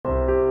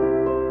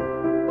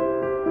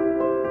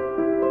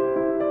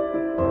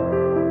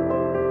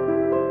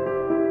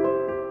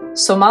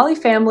Somali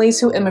families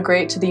who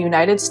immigrate to the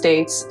United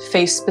States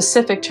face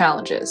specific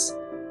challenges.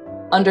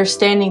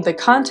 Understanding the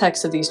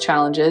context of these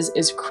challenges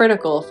is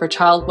critical for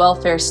child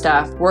welfare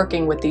staff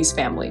working with these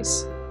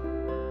families.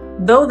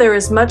 Though there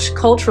is much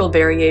cultural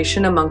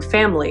variation among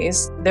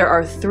families, there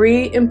are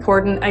three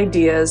important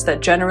ideas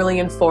that generally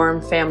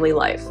inform family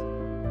life.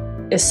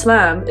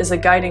 Islam is a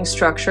guiding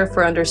structure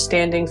for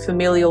understanding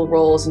familial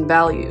roles and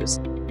values.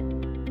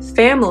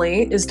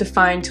 Family is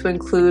defined to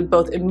include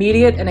both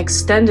immediate and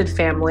extended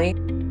family,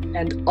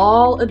 and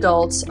all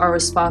adults are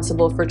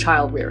responsible for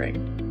child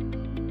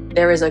rearing.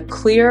 There is a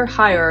clear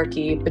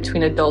hierarchy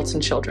between adults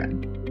and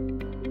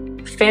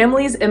children.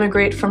 Families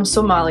immigrate from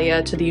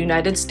Somalia to the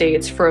United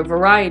States for a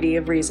variety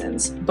of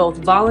reasons, both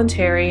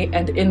voluntary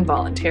and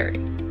involuntary.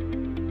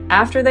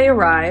 After they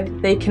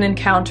arrive, they can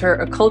encounter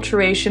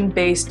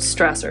acculturation-based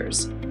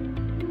stressors.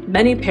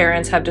 Many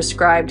parents have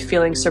described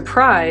feeling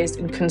surprised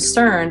and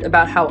concerned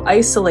about how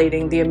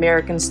isolating the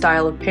American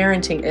style of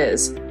parenting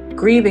is,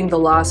 grieving the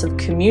loss of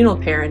communal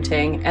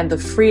parenting and the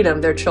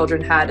freedom their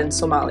children had in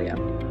Somalia.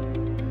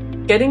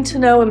 Getting to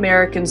know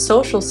American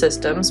social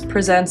systems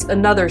presents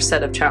another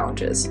set of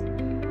challenges.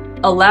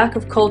 A lack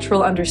of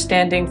cultural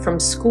understanding from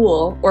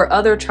school or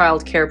other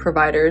child care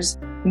providers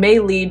may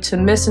lead to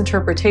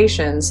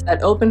misinterpretations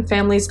that open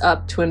families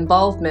up to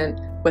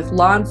involvement with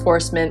law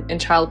enforcement and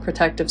child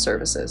protective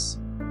services.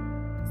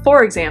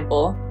 For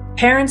example,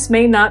 parents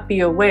may not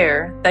be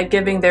aware that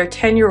giving their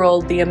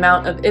 10-year-old the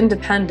amount of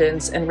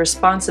independence and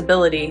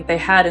responsibility they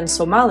had in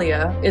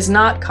Somalia is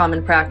not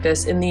common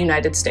practice in the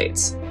United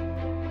States.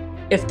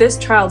 If this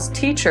child's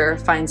teacher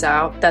finds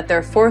out that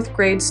their 4th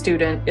grade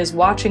student is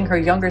watching her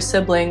younger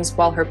siblings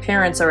while her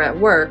parents are at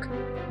work,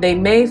 they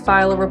may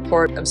file a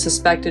report of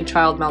suspected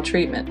child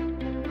maltreatment.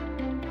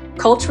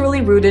 Culturally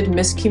rooted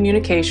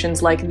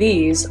miscommunications like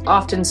these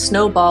often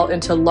snowball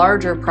into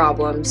larger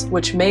problems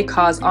which may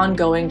cause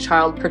ongoing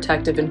child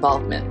protective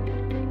involvement.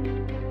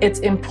 It's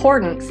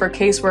important for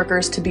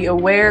caseworkers to be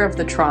aware of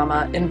the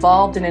trauma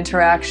involved in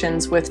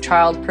interactions with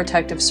child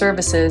protective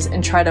services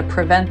and try to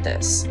prevent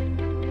this.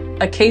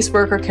 A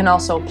caseworker can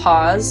also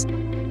pause,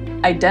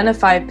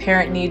 identify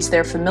parent needs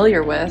they're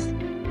familiar with,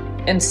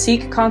 and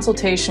seek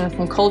consultation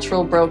from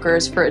cultural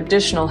brokers for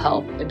additional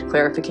help and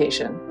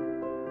clarification.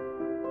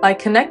 By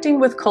connecting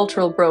with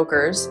cultural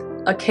brokers,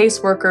 a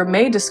caseworker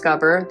may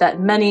discover that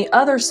many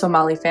other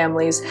Somali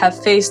families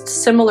have faced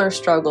similar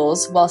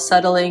struggles while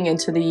settling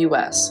into the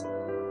U.S.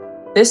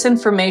 This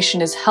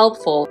information is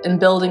helpful in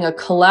building a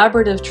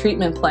collaborative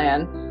treatment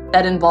plan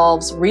that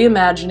involves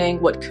reimagining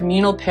what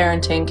communal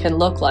parenting can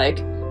look like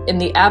in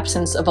the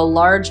absence of a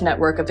large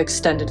network of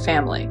extended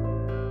family.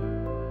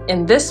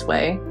 In this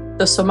way,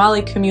 the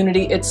Somali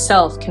community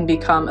itself can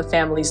become a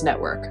family's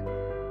network.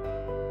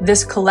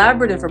 This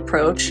collaborative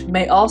approach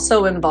may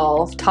also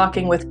involve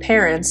talking with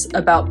parents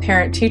about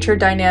parent-teacher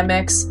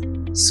dynamics,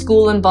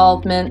 school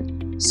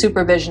involvement,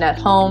 supervision at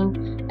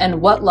home,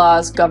 and what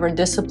laws govern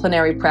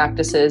disciplinary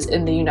practices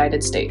in the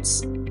United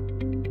States.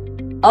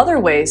 Other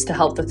ways to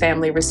help the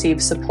family receive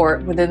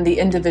support within the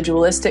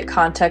individualistic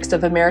context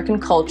of American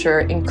culture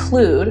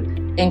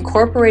include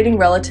incorporating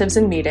relatives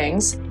in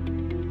meetings,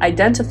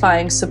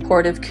 identifying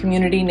supportive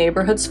community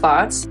neighborhood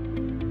spots,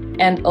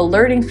 and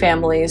alerting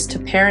families to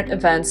parent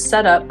events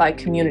set up by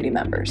community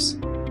members.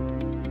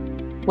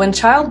 When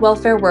child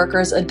welfare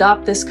workers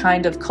adopt this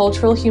kind of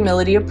cultural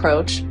humility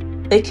approach,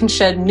 they can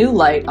shed new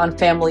light on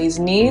families'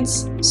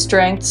 needs,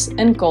 strengths,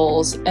 and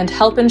goals and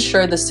help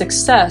ensure the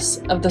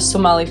success of the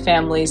Somali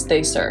families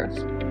they serve.